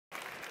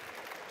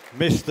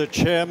Mr.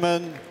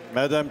 Chairman,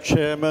 Madam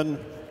Chairman,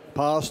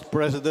 past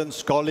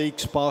presidents,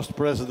 colleagues, past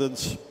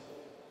presidents,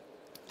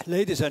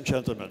 ladies and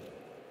gentlemen,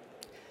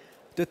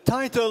 the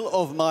title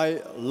of my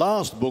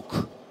last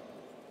book,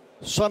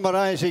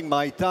 summarizing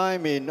my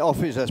time in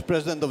office as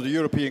President of the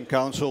European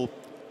Council,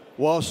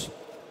 was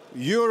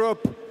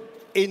Europe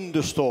in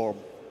the Storm.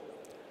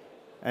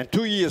 And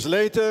 2 years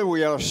later,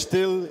 we are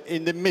still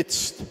in the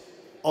midst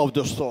of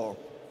the storm.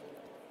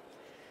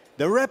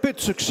 The rapid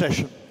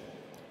succession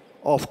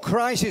of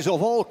crises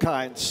of all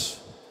kinds,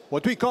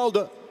 what we call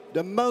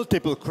the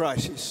multiple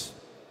crises.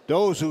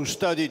 Those who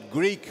studied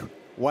Greek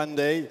one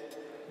day,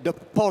 the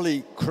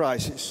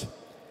polycrisis.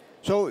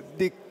 So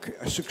the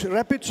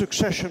rapid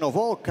succession of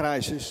all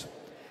crises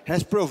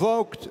has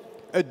provoked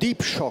a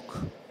deep shock,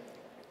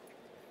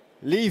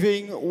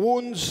 leaving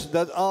wounds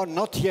that are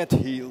not yet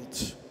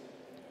healed.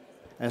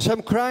 And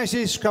some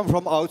crises come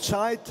from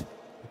outside,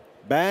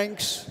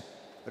 banks,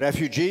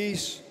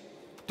 refugees,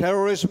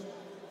 terrorism.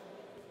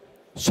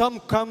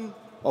 Some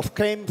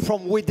came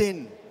from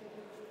within,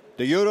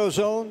 the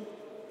Eurozone,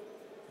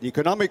 the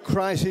economic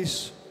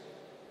crisis,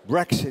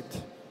 Brexit.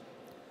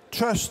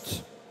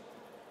 Trust.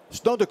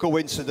 It's not a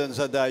coincidence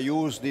that I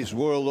use this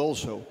word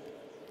also.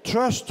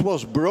 Trust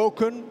was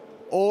broken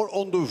or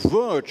on the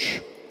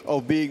verge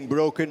of being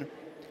broken,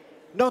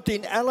 not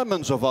in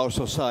elements of our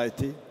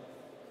society,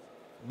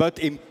 but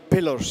in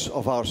pillars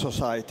of our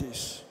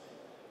societies.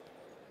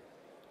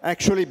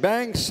 Actually,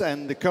 banks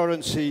and the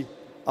currency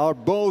are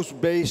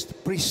both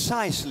based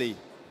precisely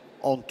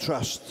on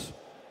trust.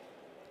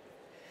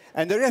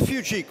 And the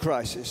refugee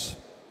crisis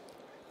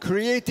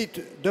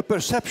created the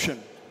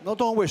perception, not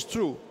always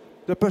true,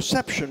 the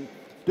perception,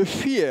 the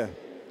fear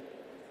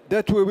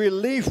that we will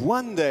live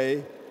one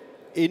day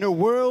in a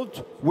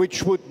world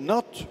which would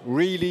not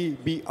really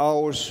be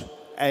ours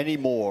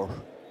anymore.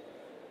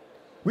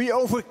 We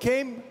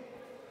overcame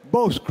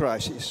both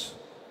crises,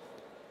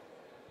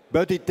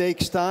 but it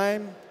takes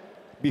time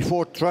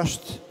before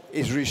trust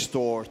is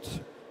restored.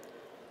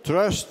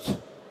 Trust,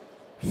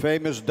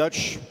 famous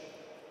Dutch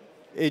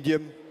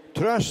idiom,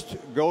 trust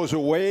goes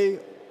away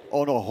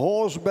on a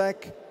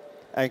horseback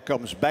and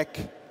comes back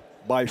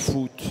by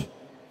foot.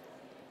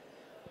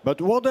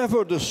 But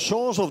whatever the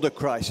source of the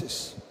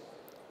crisis,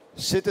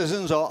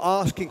 citizens are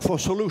asking for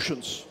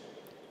solutions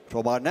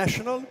from our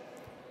national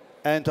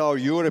and our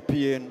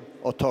European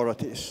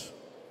authorities.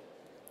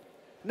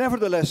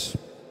 Nevertheless,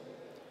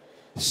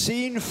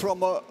 seen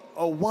from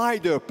a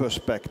wider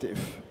perspective,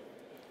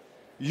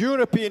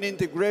 European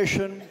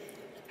integration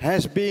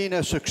has been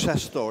a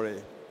success story.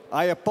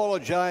 I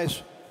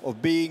apologize for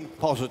being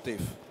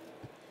positive.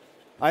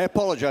 I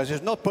apologize,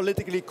 it's not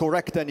politically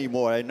correct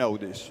anymore, I know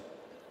this.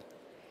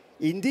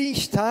 In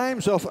these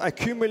times of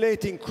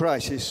accumulating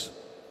crisis,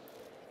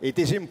 it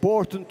is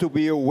important to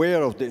be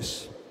aware of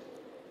this.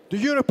 The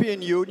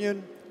European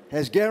Union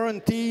has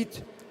guaranteed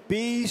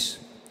peace,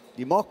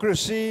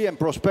 democracy and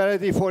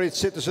prosperity for its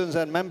citizens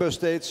and member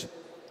states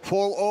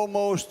for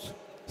almost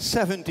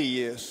 70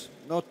 years,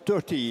 not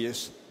 30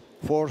 years,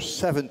 for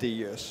 70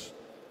 years.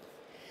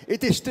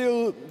 It is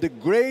still the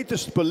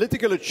greatest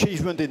political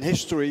achievement in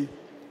history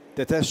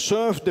that has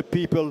served the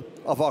people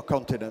of our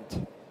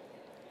continent.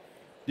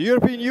 The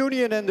European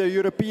Union and the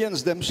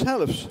Europeans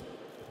themselves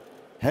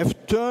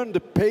have turned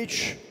the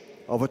page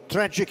of a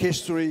tragic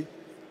history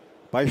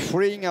by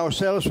freeing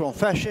ourselves from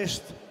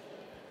fascist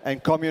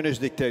and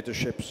communist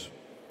dictatorships.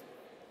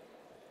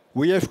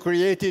 We have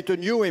created a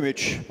new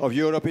image of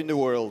Europe in the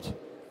world,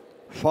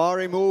 far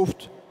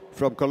removed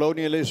from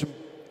colonialism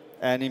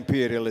and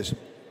imperialism.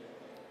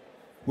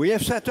 We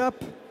have set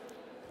up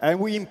and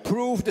we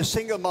improved the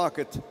single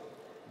market,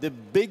 the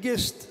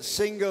biggest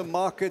single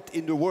market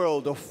in the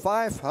world of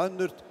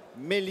 500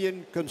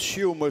 million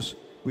consumers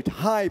with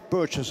high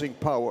purchasing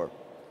power.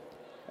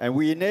 And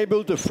we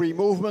enabled the free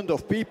movement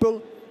of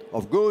people,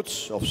 of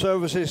goods, of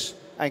services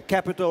and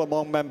capital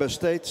among member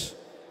states.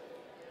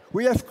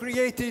 We have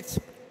created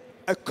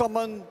a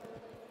common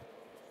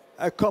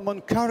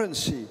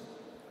currency,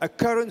 a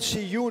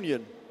currency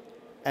union,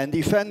 and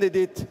defended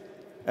it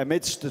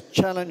amidst the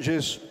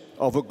challenges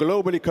of a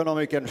global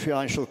economic and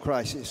financial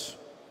crisis.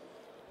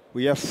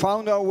 We have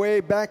found our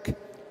way back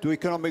to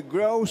economic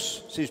growth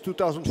since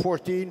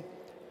 2014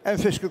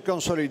 and fiscal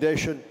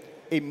consolidation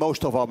in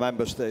most of our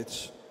member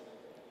states.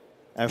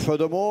 And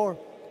furthermore,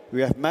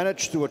 we have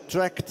managed to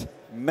attract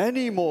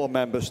many more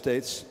member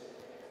states,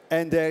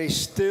 and there is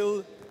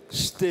still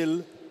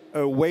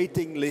a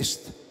waiting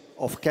list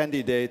of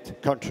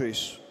candidate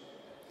countries.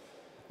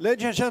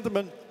 Ladies and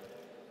gentlemen,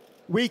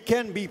 we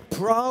can be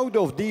proud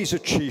of these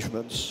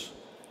achievements.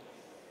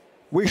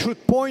 We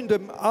should point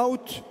them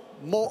out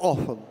more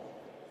often,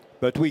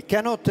 but we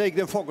cannot take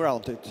them for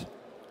granted,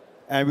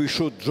 and we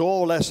should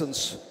draw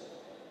lessons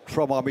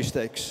from our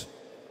mistakes.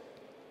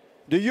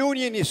 The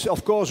Union is,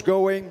 of course,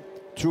 going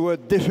through a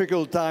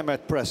difficult time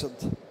at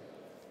present,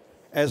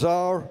 as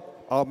are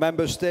our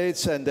member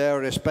states and their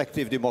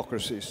respective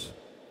democracies.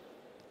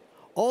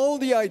 All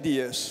the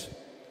ideas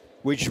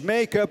which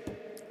make up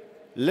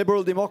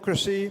liberal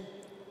democracy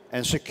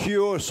and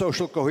secure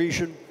social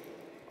cohesion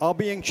are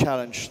being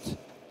challenged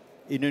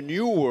in a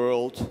new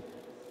world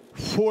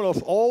full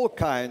of all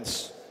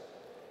kinds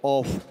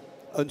of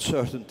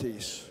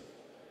uncertainties.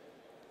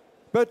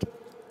 But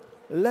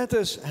let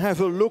us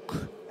have a look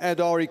at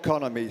our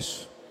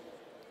economies.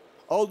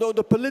 Although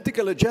the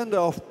political agenda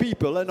of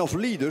people and of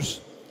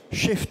leaders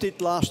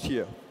shifted last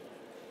year,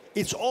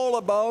 it's all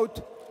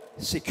about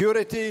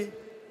security,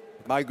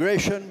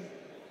 migration,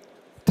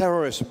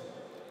 terrorism.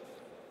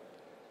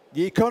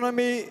 The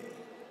economy,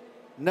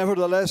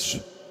 nevertheless,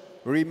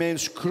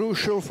 remains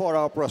crucial for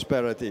our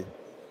prosperity.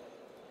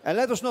 And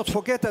let us not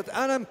forget that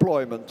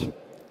unemployment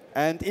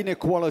and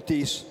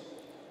inequalities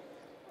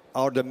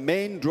are the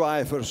main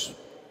drivers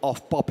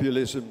of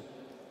populism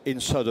in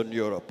Southern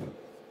Europe.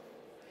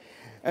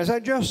 As I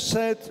just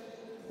said,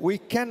 we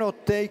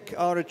cannot take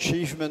our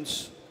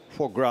achievements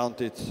for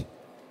granted.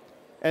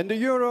 And the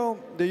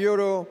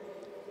euro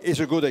is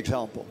a good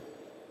example.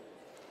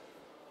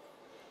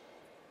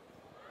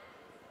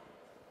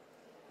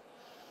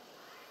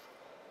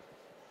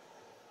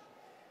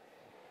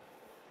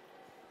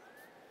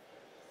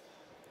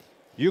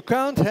 You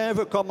can't have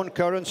a common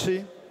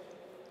currency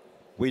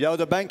without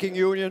a banking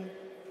union,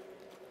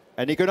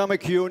 an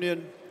economic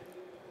union,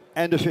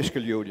 and a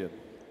fiscal union.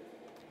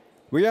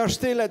 We are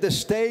still at the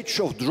stage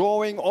of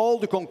drawing all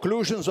the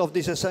conclusions of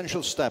this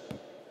essential step,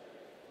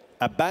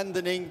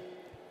 abandoning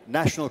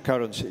national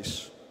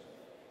currencies.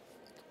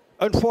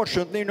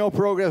 Unfortunately, no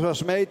progress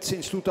was made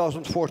since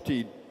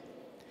 2014.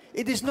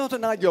 It is not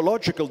an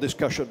ideological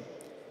discussion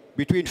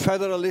between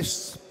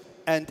federalists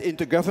and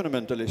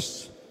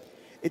intergovernmentalists.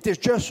 It is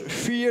just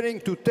fearing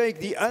to take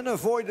the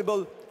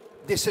unavoidable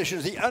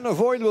decisions, the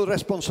unavoidable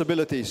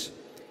responsibilities,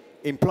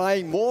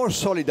 implying more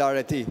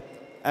solidarity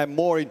and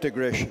more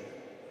integration.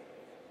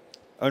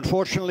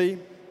 Unfortunately,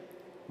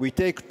 we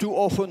take too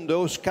often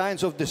those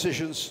kinds of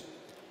decisions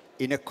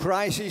in a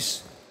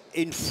crisis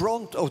in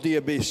front of the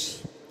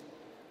abyss,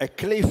 a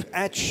cliff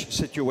edge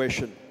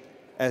situation,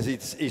 as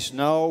it is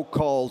now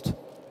called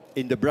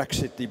in the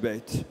Brexit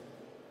debate.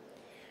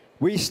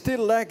 We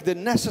still lack the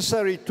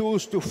necessary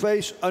tools to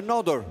face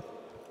another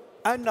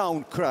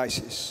unknown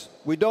crisis.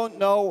 We don't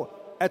know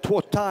at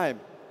what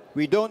time.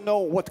 We don't know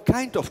what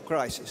kind of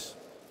crisis.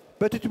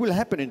 But it will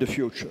happen in the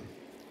future.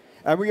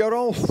 And we are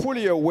all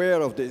fully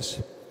aware of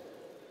this.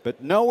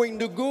 But knowing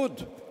the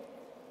good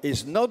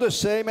is not the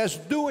same as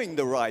doing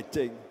the right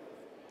thing.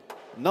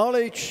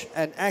 Knowledge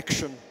and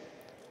action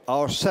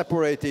are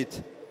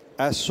separated,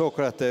 as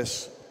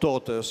Socrates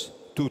taught us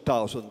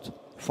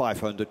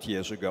 2,500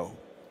 years ago.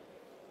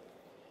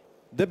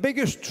 The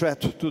biggest threat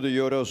to the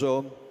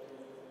Eurozone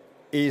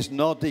is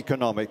not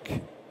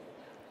economic,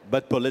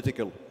 but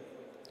political.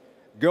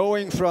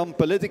 Going from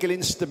political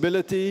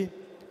instability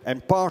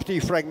and party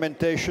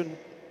fragmentation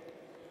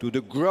to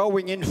the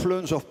growing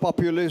influence of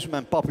populism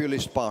and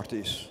populist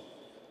parties.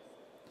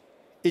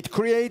 It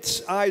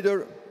creates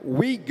either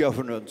weak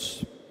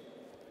governance,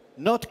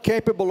 not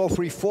capable of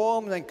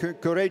reform and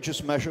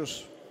courageous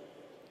measures,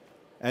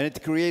 and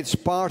it creates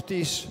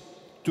parties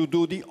to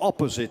do the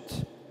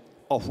opposite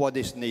of what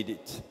is needed.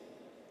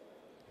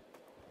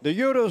 The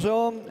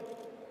Eurozone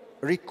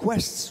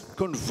requests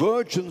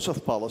convergence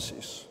of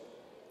policies.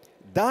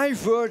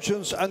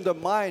 Divergence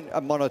undermines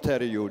a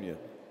monetary union.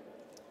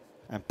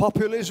 And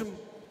populism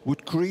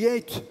would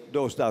create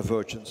those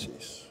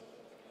divergences.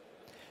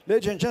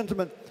 Ladies and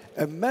gentlemen,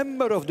 a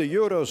member of the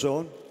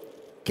Eurozone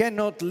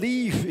cannot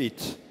leave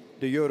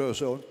the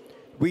Eurozone,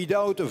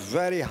 without a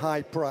very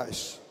high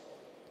price.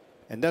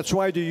 And that's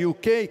why the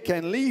UK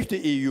can leave the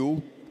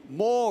EU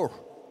more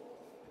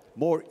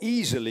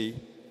easily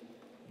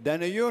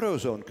than a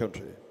Eurozone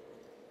country.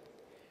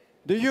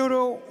 The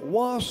Euro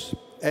was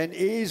and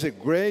is a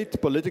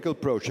great political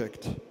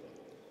project,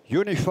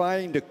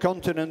 unifying the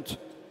continent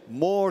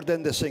more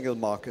than the single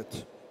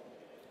market.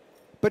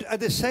 But at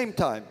the same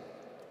time,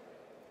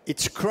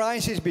 its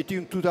crisis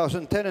between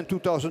 2010 and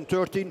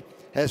 2013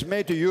 has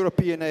made the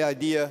European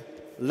idea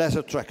less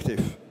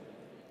attractive.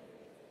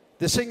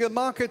 The single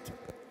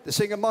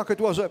market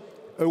was a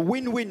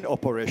win-win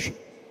operation.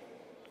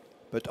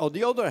 But on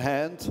the other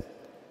hand,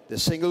 the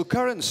single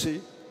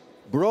currency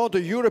brought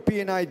the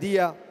European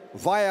idea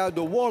via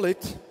the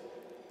wallet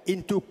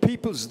into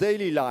people's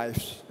daily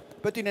lives,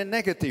 but in a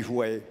negative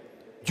way,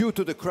 due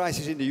to the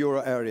crisis in the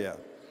euro area.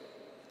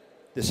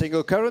 The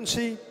single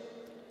currency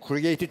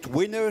created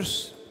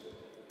winners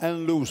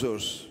and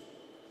losers.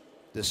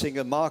 The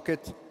single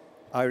market,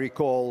 I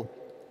recall,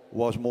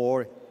 was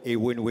more a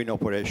win-win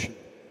operation.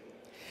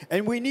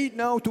 And we need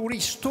now to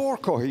restore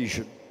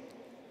cohesion,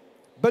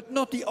 but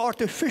not the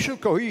artificial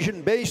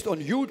cohesion based on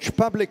huge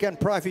public and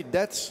private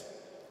debts,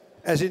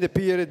 as in the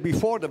period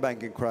before the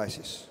banking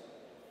crisis.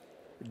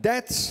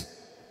 Debts,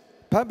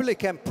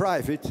 public and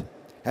private,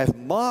 have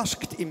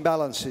masked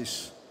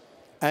imbalances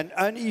and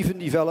uneven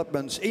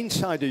developments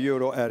inside the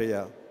euro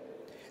area.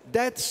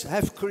 Debts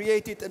have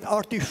created an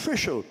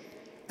artificial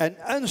and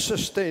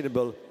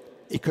unsustainable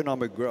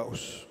economic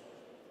growth.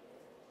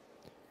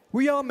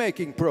 We are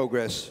making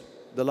progress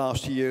the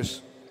last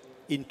years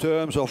in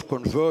terms of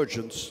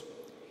convergence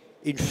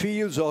in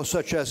fields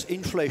such as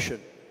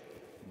inflation,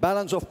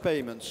 balance of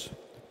payments,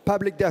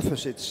 public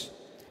deficits,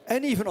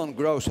 and even on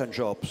growth and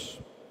jobs.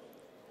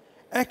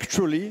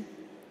 Actually,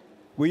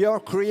 we are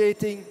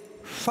creating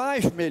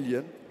 5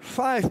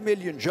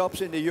 million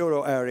jobs in the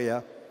euro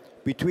area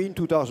between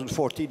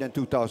 2014 and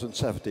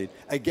 2017.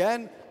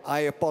 Again,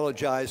 I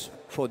apologize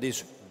for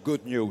this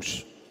good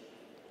news.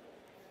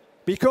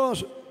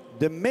 Because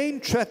the main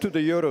threat to the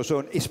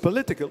eurozone is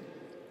political,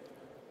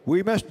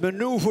 we must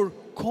maneuver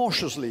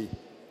cautiously,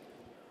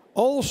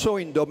 also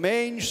in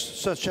domains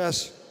such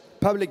as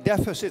public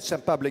deficits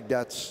and public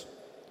debts,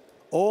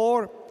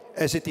 or,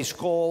 as it is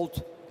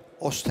called,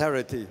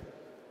 austerity.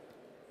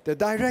 The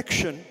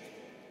direction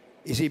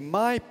is, in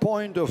my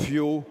point of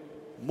view,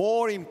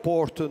 more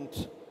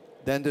important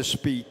than the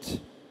speed.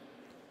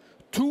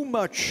 Too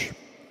much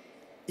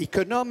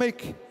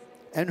economic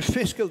and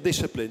fiscal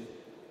discipline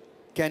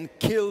can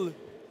kill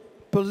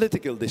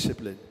political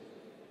discipline.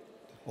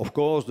 Of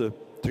course, the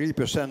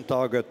 3%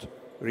 target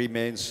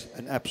remains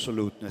an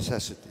absolute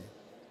necessity.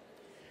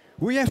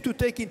 We have to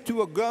take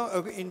into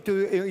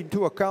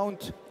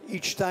account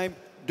each time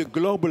the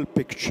global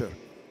picture.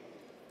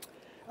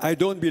 I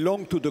don't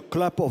belong to the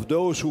club of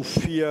those who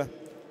fear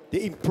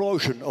the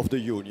implosion of the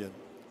Union.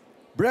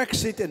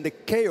 Brexit and the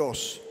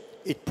chaos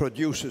it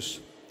produces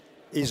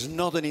is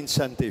not an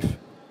incentive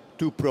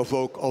to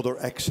provoke other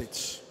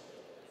exits.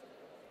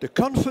 The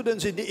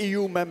confidence in the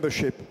EU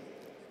membership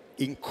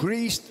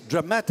increased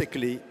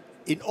dramatically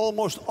in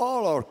almost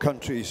all our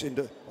countries,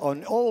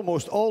 on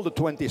almost all the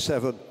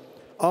 27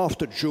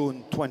 after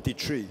June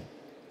 23.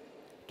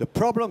 The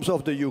problems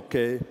of the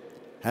UK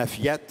have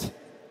yet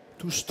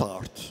to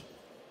start.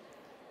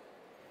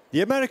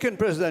 The American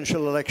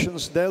presidential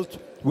elections dealt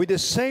with the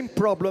same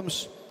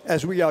problems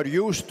as we are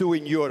used to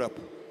in Europe: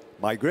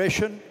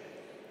 migration,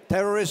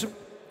 terrorism,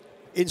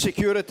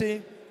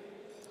 insecurity,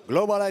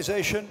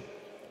 globalization,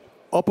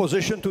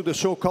 opposition to the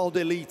so-called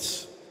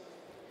elites.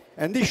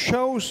 And this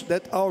shows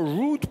that our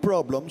root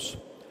problems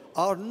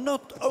are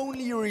not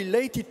only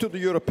related to the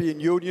European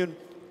Union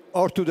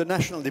or to the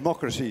national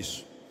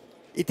democracies.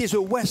 It is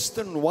a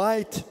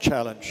Western-wide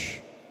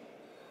challenge.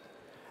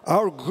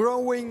 Our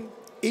growing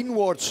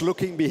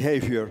inwards-looking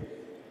behavior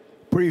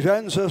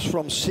prevents us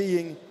from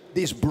seeing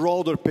this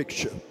broader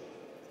picture.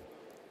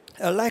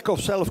 A lack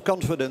of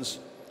self-confidence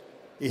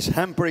is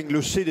hampering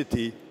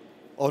lucidity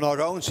on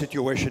our own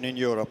situation in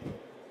Europe.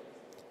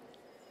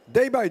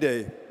 Day by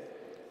day,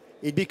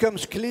 it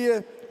becomes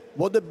clear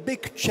what the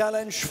big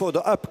challenge for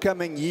the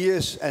upcoming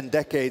years and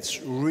decades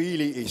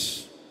really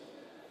is.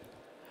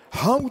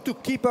 How to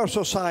keep our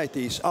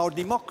societies, our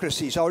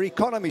democracies, our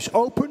economies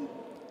open,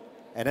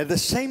 and at the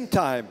same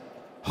time,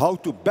 how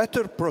to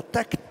better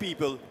protect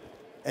people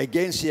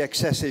against the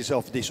excesses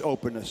of this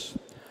openness.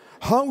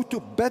 How to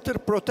better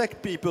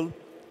protect people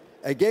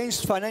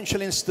against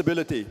financial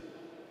instability,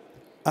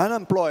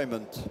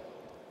 unemployment,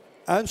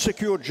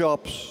 unsecure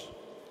jobs,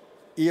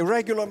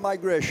 irregular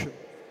migration,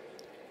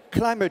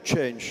 climate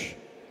change,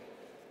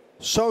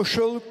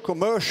 social,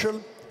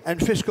 commercial,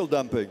 and fiscal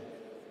dumping,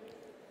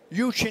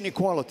 huge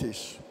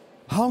inequalities.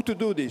 How to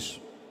do this?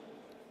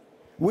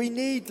 We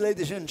need,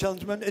 ladies and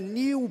gentlemen, a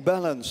new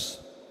balance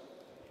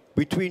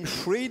between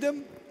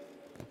freedom,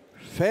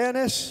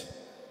 fairness,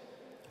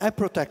 and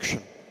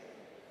protection.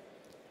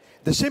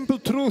 The simple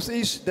truth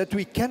is that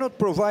we cannot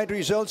provide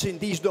results in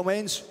these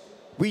domains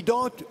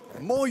without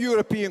more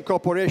European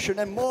cooperation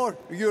and more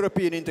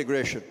European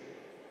integration.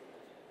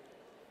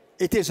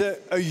 It is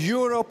a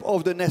Europe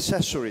of the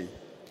necessary.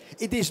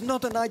 It is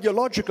not an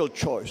ideological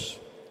choice.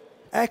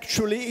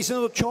 Actually, it's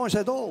not a choice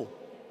at all.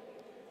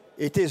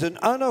 It is an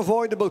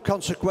unavoidable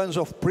consequence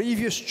of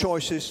previous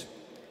choices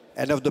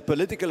and of the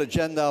political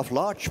agenda of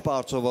large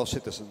parts of our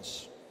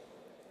citizens.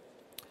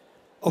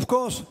 Of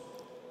course,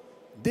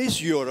 this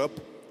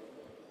Europe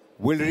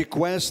will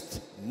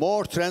request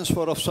more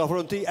transfer of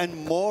sovereignty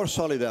and more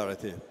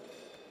solidarity,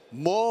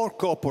 more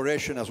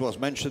cooperation, as was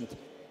mentioned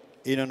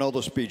in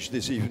another speech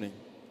this evening.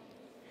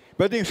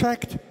 But in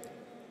fact,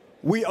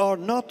 we are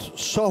not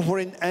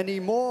sovereign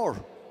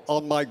anymore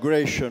on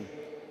migration,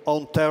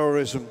 on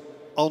terrorism,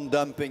 on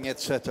dumping,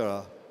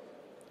 etc.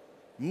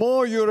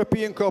 More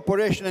European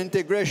cooperation and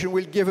integration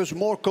will give us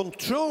more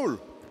control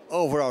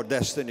over our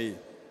destiny.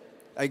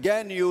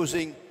 Again,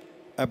 using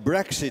a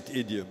Brexit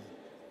idiom.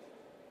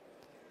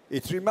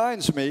 It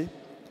reminds me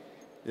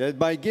that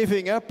by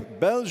giving up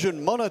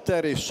Belgian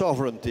monetary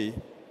sovereignty,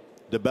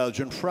 the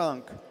Belgian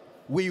franc,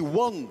 we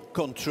won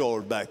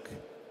control back.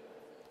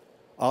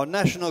 Our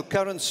national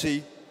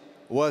currency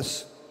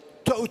was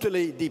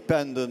totally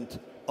dependent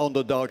on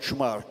the Dutch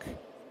mark,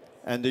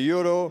 and the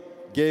euro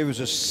gave us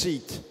a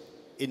seat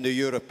in the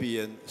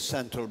European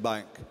Central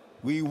Bank.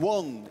 We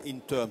won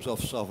in terms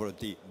of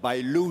sovereignty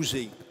by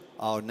losing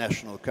our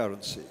national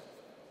currency.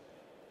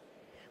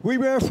 We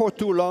were for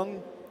too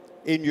long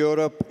in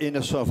Europe in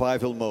a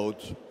survival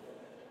mode.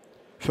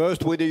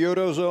 First with the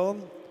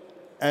Eurozone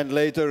and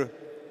later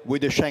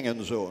with the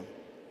Schengen zone.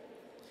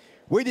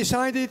 We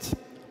decided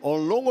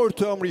on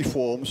longer-term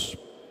reforms,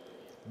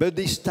 but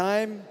this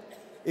time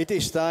it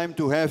is time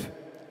to have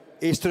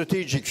a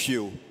strategic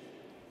view.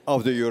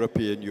 of the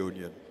European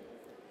Union.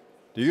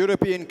 The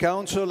European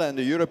Council and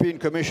the European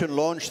Commission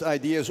launched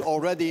ideas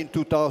already in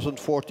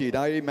 2014,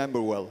 I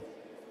remember well.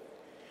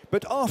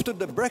 But after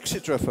the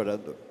Brexit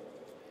referendum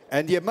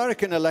and the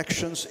American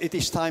elections, it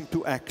is time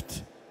to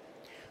act.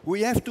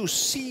 We have to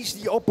seize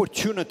the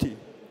opportunity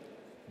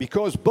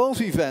because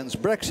both events,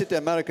 Brexit and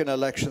American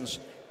elections,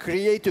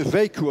 create a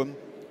vacuum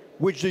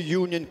which the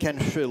Union can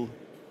fill.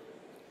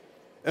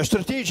 A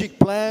strategic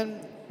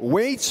plan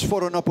waits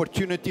for an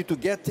opportunity to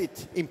get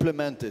it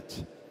implemented.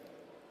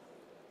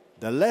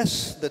 The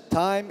less the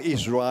time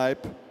is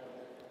ripe,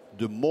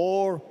 the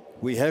more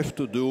we have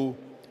to do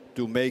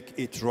to make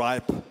it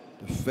ripe.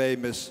 The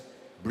famous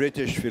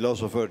British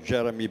philosopher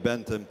Jeremy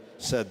Bentham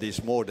said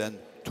this more than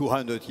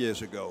 200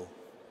 years ago.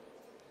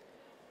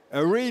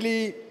 A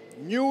really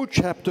new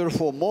chapter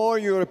for more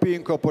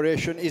European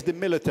cooperation is the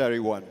military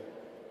one.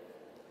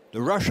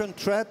 The Russian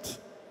threat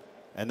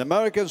and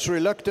Americans'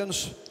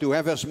 reluctance to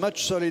have as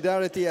much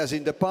solidarity as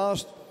in the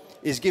past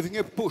is giving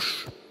a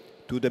push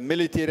to the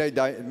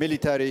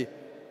military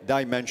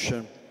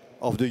dimension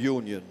of the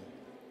Union.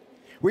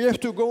 We have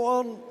to go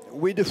on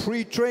with the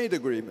free trade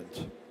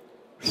agreement.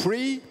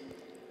 Free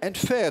and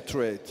fair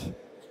trade.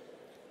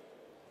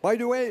 By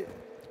the way,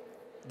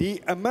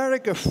 the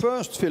America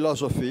First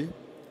philosophy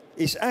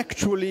is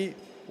actually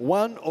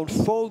one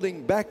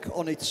unfolding back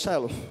on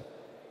itself.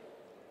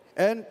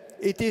 And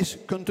it is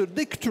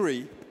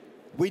contradictory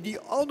with the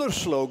other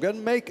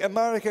slogan, Make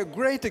America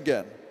Great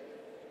Again.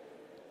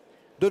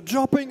 The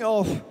dropping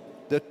of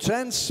the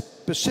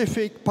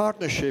Trans-Pacific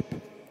Partnership,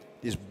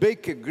 this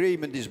big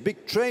agreement, this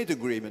big trade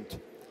agreement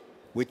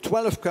with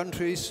 12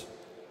 countries,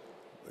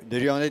 the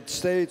United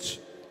States,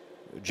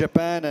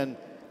 Japan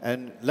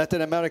and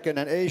Latin American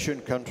and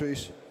Asian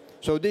countries.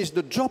 So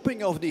the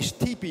dropping of this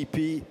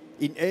TPP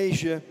in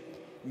Asia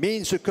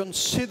means a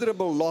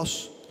considerable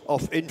loss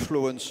of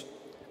influence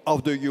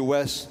of the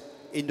US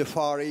in the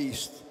Far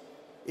East.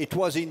 It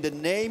was in the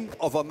name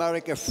of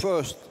America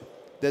First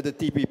that the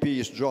TPP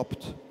is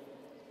dropped.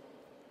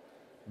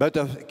 But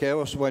of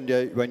course,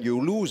 when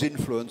you lose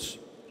influence,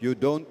 you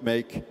doesn't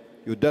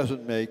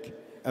make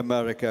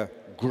America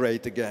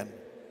great again.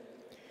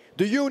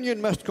 The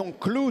Union must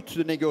conclude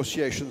the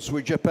negotiations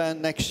with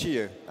Japan next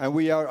year, and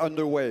we are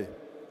underway.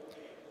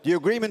 The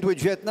agreement with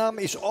Vietnam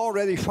is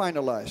already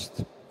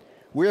finalized.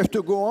 We have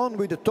to go on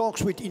with the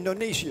talks with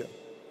Indonesia.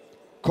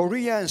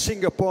 Korea and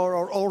Singapore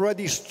are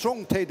already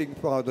strong trading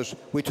partners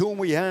with whom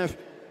we have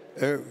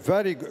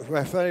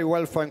very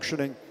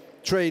well-functioning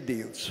trade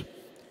deals.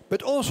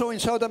 But also in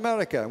South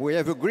America, we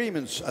have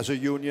agreements as a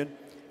Union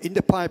in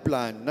the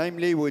pipeline,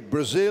 namely with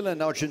Brazil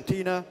and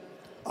Argentina,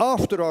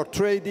 after our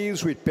trade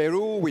deals with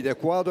Peru, with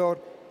Ecuador,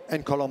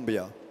 and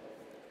Colombia.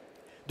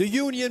 The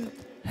Union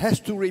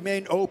has to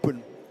remain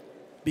open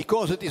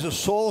because it is a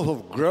source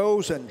of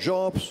growth and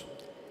jobs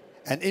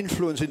and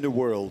influence in the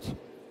world.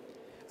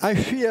 I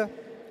fear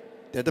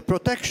that the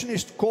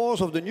protectionist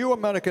course of the new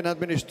American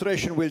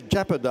administration will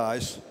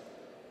jeopardize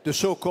the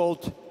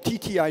so-called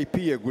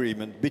TTIP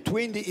agreement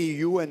between the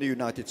EU and the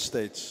United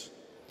States.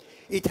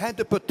 It had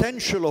the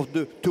potential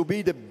to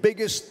be the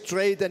biggest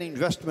trade and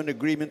investment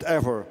agreement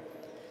ever,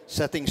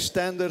 setting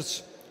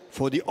standards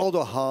for the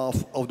other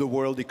half of the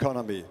world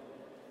economy.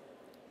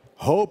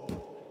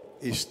 Hope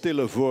is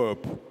still a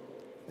verb,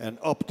 and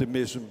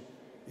optimism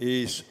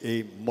is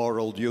a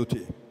moral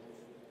duty.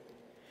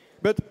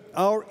 But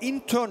our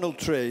internal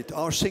trade,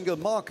 our single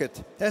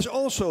market, has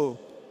also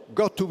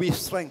got to be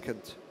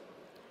strengthened.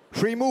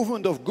 Free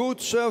movement of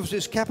goods,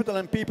 services, capital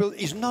and people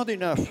is not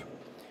enough.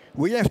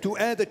 We have to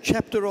add a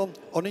chapter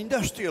on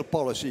industrial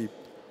policy,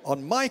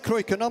 on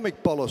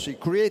microeconomic policy,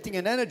 creating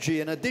an energy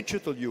and a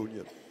digital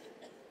union.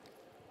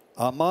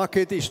 Our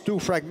market is too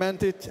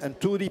fragmented and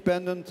too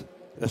dependent,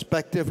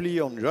 respectively,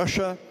 on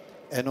Russia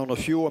and on a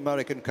few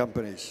American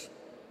companies.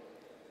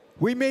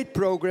 We made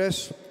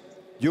progress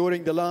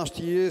during the last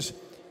years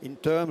in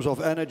terms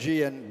of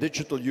energy and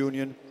digital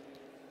union,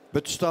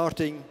 but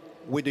starting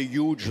with a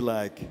huge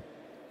lag.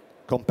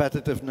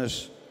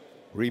 Competitiveness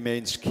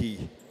remains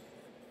key.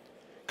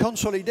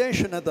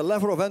 Consolidation at the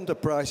level of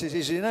enterprises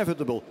is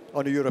inevitable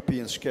on a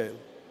European scale.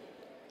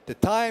 The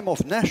time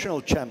of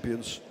national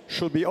champions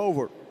should be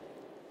over.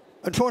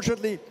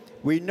 Unfortunately,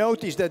 we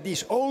notice that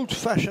these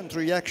old-fashioned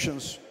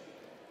reactions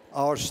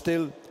are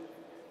still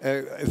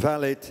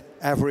valid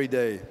every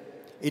day.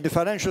 In the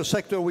financial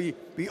sector, we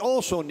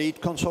also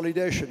need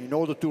consolidation in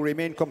order to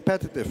remain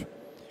competitive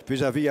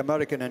vis-à-vis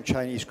American and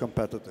Chinese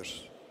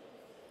competitors.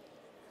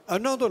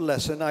 Another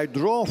lesson I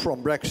draw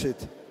from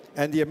Brexit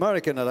and the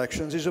American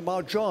elections is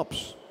about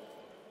jobs.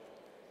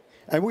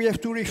 And we have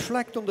to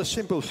reflect on the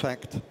simple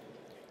fact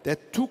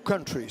that two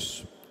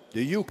countries,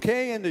 the UK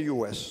and the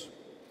US,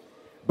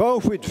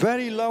 both with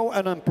very low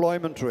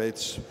unemployment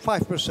rates,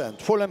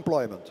 5%, full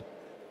employment,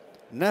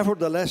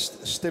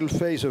 nevertheless still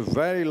face a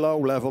very low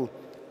level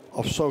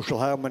of social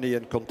harmony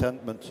and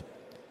contentment,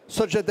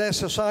 such that their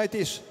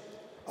societies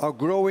are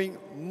growing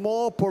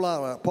more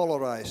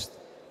polarized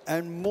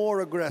and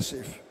more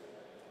aggressive,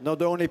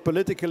 not only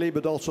politically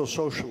but also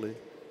socially.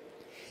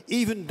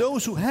 Even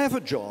those who have a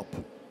job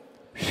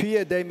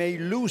fear they may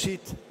lose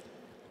it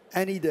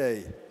any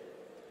day.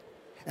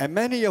 And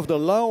many of the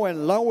low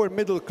and lower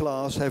middle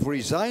class have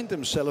resigned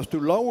themselves to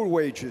lower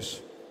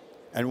wages.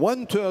 And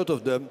 1/3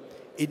 of them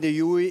in the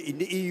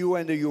EU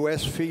and the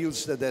US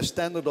feels that their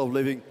standard of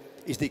living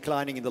is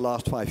declining in the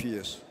last 5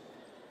 years.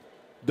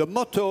 The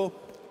motto,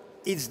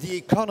 "It's the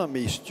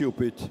economy,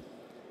 stupid,"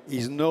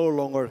 is no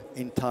longer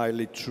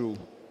entirely true.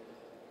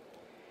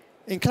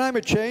 In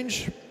climate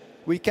change,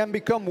 we can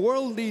become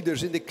world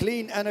leaders in the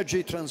clean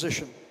energy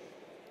transition.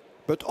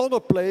 But other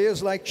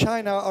players like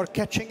China are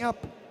catching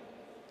up.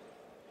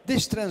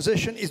 This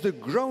transition is the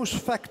growth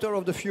factor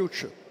of the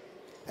future.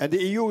 And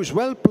the EU is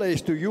well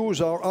placed to use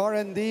our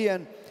R&D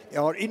and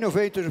our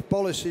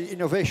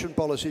innovation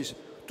policies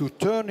to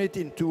turn it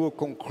into a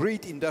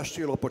concrete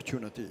industrial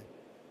opportunity.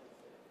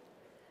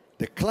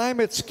 The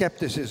climate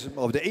skepticism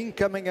of the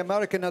incoming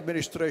American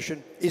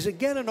administration is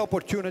again an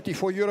opportunity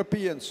for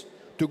Europeans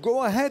to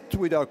go ahead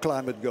with our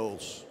climate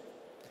goals.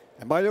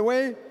 And by the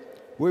way,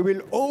 we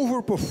will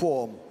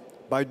overperform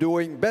by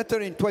doing better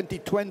in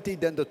 2020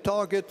 than the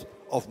target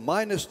of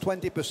minus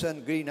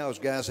 20% greenhouse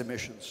gas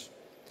emissions.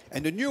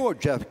 And the new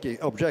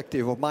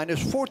objective of minus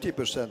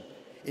 40%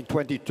 in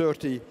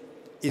 2030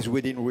 is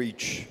within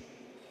reach.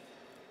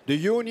 The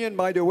Union,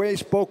 by the way,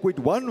 spoke with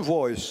one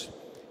voice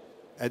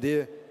at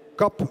the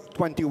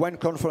COP21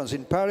 conference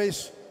in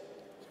Paris.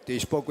 They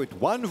spoke with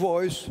one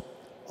voice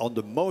on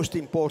the most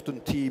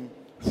important theme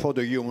for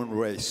the human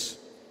race.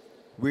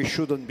 We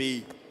shouldn't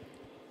be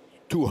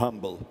too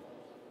humble.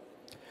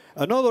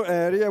 Another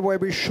area where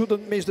we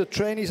shouldn't miss the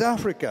train is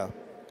Africa.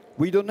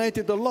 We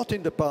donated a lot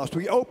in the past.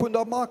 We opened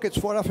our markets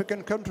for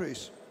African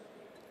countries.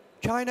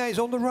 China is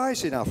on the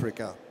rise in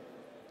Africa.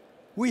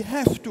 We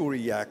have to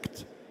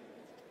react.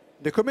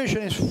 The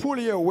Commission is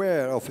fully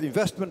aware of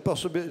investment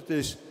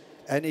possibilities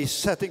and is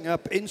setting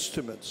up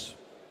instruments.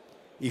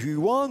 If we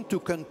want to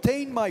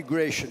contain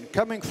migration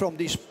coming from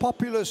this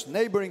populous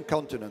neighboring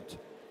continent,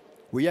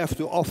 we have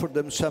to offer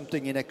them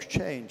something in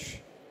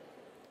exchange.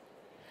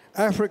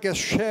 Africa's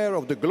share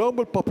of the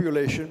global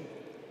population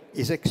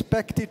is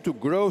expected to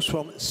grow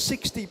from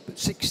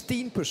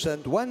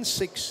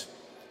 16%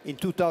 in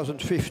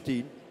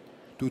 2015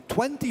 to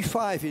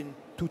 25% in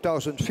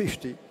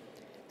 2050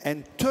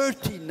 and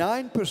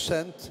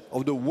 39%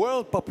 of the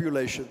world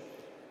population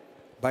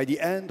by the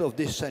end of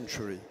this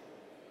century.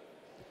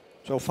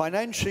 So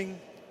financing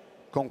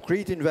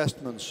concrete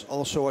investments,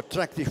 also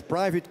attractive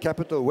private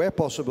capital where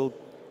possible,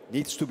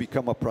 needs to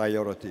become a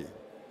priority.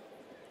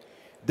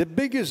 The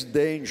biggest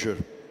danger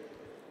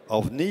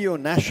of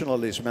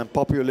neo-nationalism and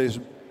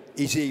populism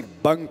is a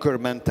bunker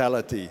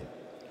mentality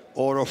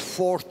or a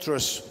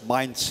fortress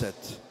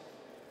mindset.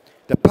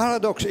 The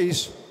paradox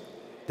is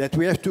that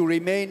we have to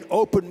remain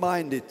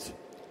open-minded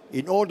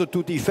in order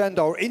to defend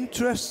our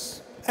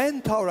interests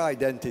and our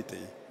identity.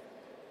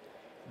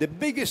 The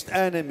biggest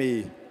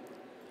enemy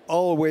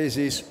always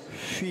is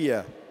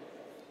fear.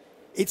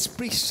 It's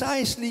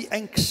precisely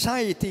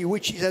anxiety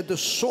which is at the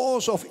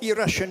source of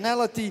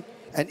irrationality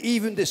and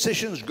even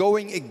decisions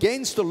going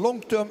against the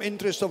long-term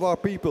interests of our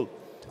people,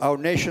 our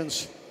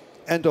nations,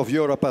 and of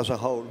Europe as a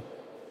whole.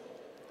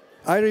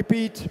 I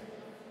repeat,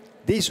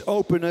 this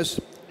openness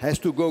has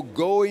to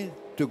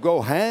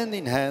go hand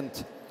in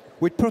hand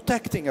with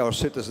protecting our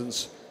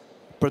citizens,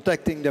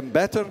 protecting them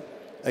better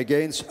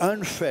against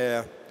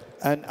unfair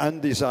and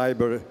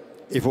undesirable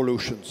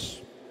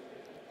evolutions.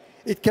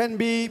 It can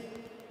be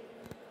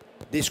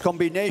this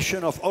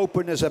combination of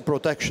openness and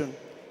protection.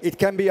 It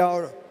can be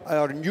our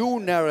new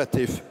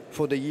narrative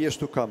for the years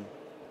to come.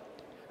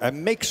 A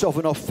mix of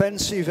an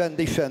offensive and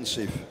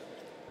defensive,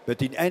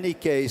 but in any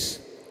case,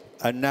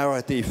 a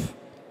narrative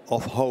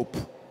of hope.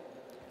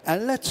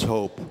 And let's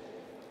hope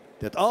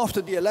that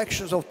after the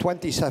elections of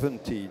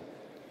 2017,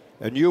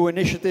 a new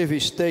initiative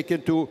is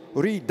taken to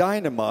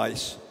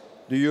re-dynamize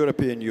the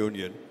European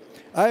Union.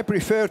 I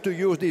prefer to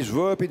use this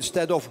verb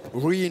instead of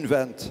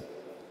reinvent.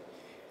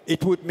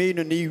 It would mean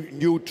a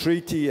new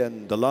treaty,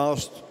 and the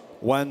last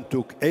one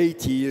took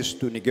 8 years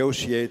to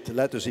negotiate.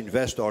 Let us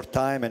invest our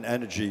time and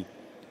energy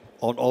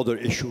on other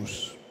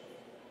issues.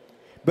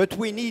 But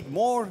we need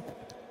more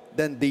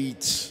than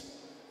deeds.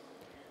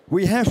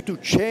 We have to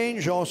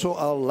change also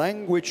our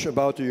language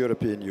about the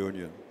European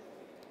Union.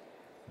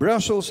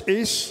 Brussels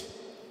is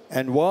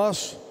and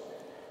was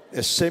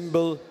a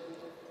symbol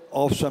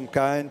of some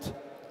kind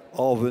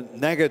of a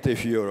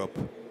negative Europe,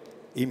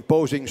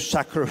 imposing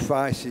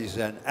sacrifices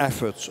and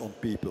efforts on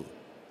people.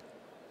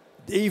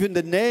 Even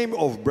the name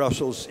of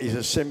Brussels is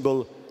a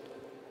symbol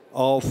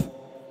of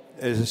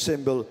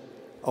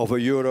a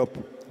Europe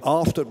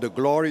after the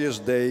glorious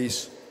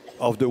days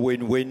of the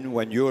win-win,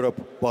 when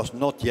Europe was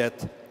not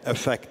yet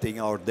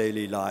affecting our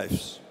daily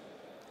lives.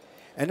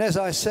 And as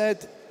I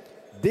said,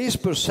 this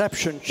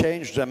perception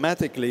changed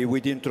dramatically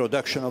with the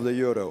introduction of the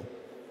euro.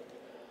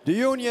 The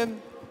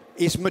Union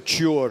is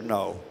mature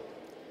now.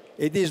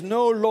 It is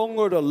no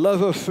longer a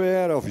love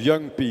affair of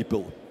young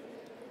people.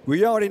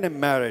 We are in a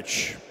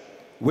marriage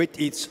with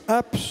its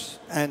ups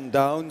and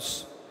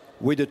downs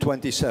with the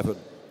 27,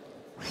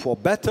 for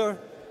better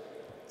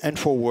and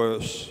for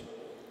worse.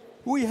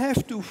 We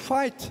have to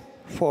fight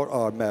for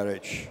our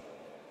marriage.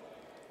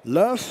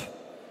 Love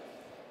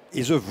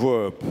is a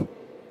verb.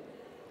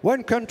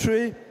 One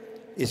country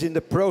is in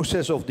the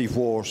process of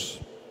divorce.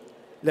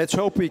 Let's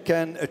hope we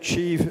can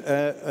achieve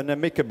an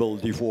amicable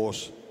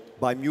divorce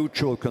by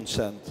mutual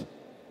consent.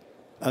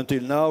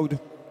 Until now,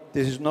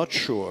 this is not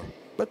sure,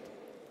 but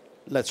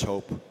let's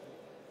hope.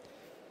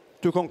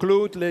 To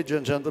conclude, ladies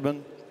and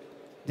gentlemen,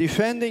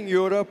 defending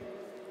Europe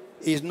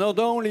is not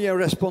only a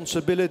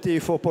responsibility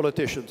for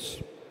politicians,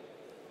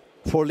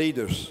 for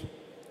leaders.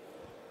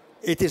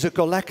 It is a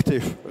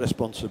collective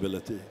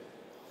responsibility.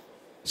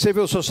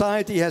 Civil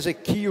society has a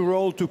key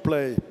role to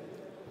play,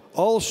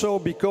 also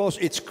because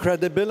its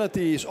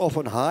credibility is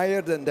often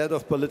higher than that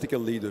of political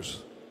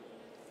leaders.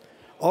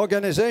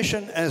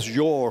 Organization as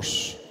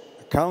yours,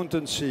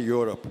 Accountancy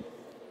Europe,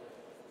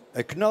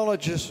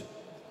 acknowledges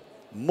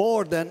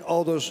more than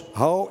others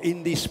how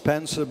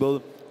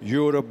indispensable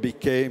Europe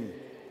became,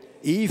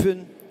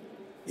 even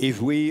if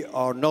we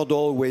are not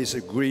always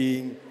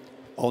agreeing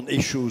on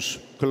issues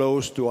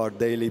close to our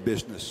daily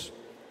business.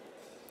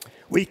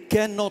 We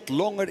cannot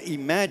longer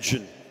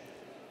imagine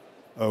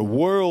a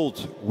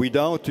world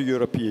without the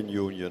European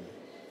Union.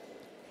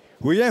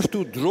 We have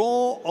to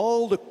draw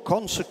all the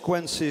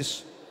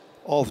consequences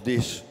of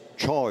this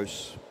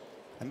choice.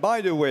 And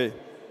by the way,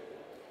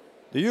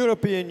 the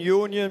European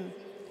Union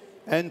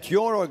and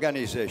your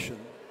organization,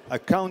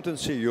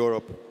 Accountancy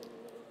Europe,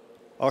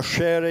 are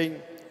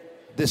sharing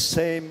the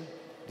same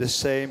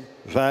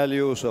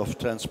values of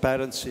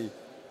transparency,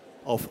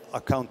 of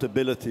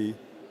accountability,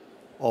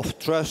 of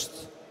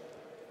trust,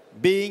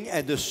 being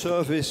at the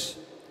service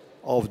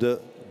of the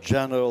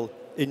general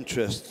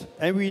interest.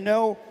 And we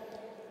know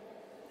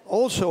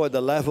also at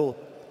the level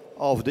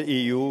of the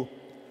EU,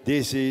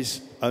 this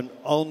is an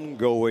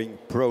ongoing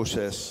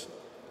process,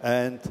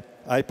 and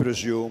I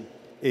presume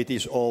it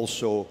is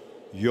also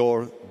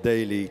your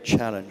daily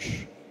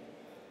challenge.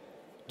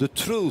 The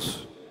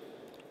truth,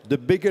 the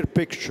bigger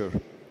picture,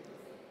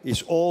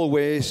 is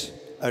always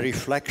a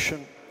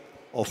reflection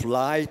of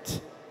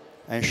light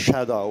and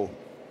shadow,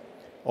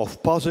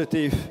 of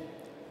positive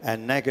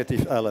and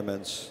negative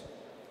elements.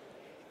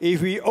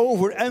 If we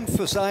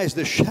overemphasize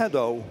the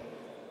shadow,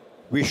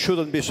 we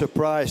shouldn't be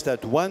surprised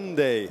that one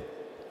day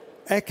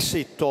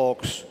exit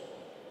talks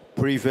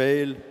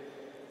prevail.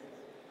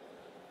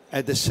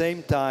 At the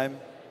same time,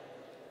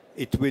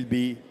 it will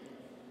be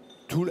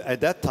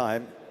at that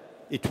time,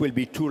 it will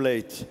be too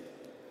late.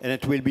 And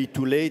it will be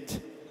too late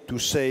to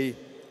say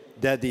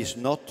that is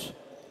not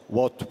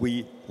what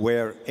we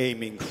were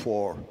aiming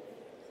for.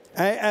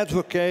 I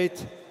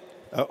advocate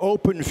an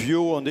open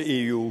view on the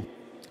EU,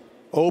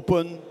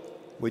 open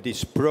with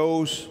its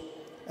pros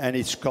and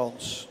its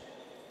cons.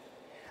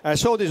 I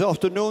saw this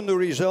afternoon the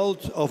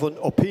result of an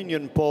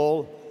opinion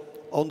poll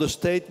on the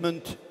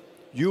statement,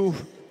 do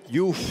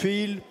you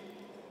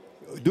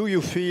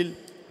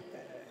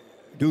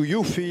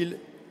feel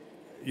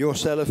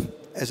yourself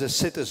as a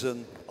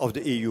citizen of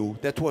the EU?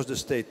 That was the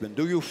statement.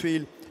 Do you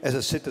feel as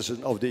a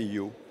citizen of the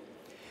EU?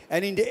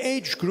 And in the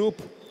age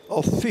group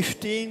of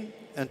 15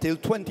 until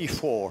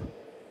 24,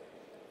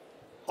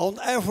 on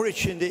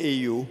average in the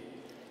EU,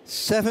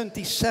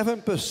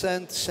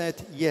 77%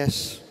 said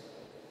yes.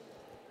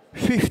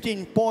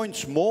 15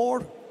 points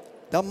more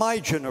than my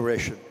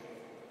generation,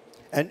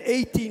 and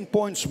 18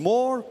 points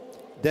more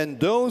than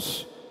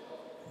those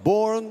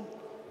born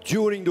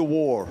during the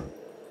war.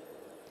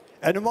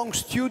 And among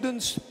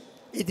students,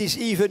 it is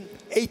even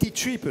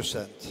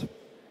 83%.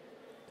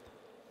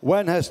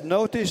 One has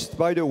noticed,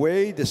 by the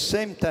way, the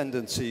same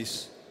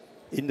tendencies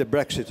in the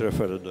Brexit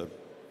referendum.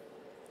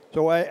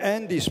 So I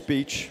end this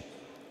speech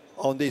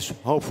on this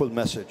hopeful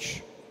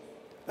message.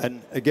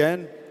 And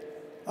again,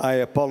 I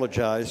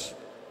apologize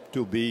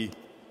to be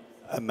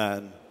a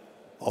man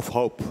of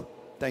hope.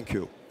 Thank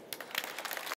you.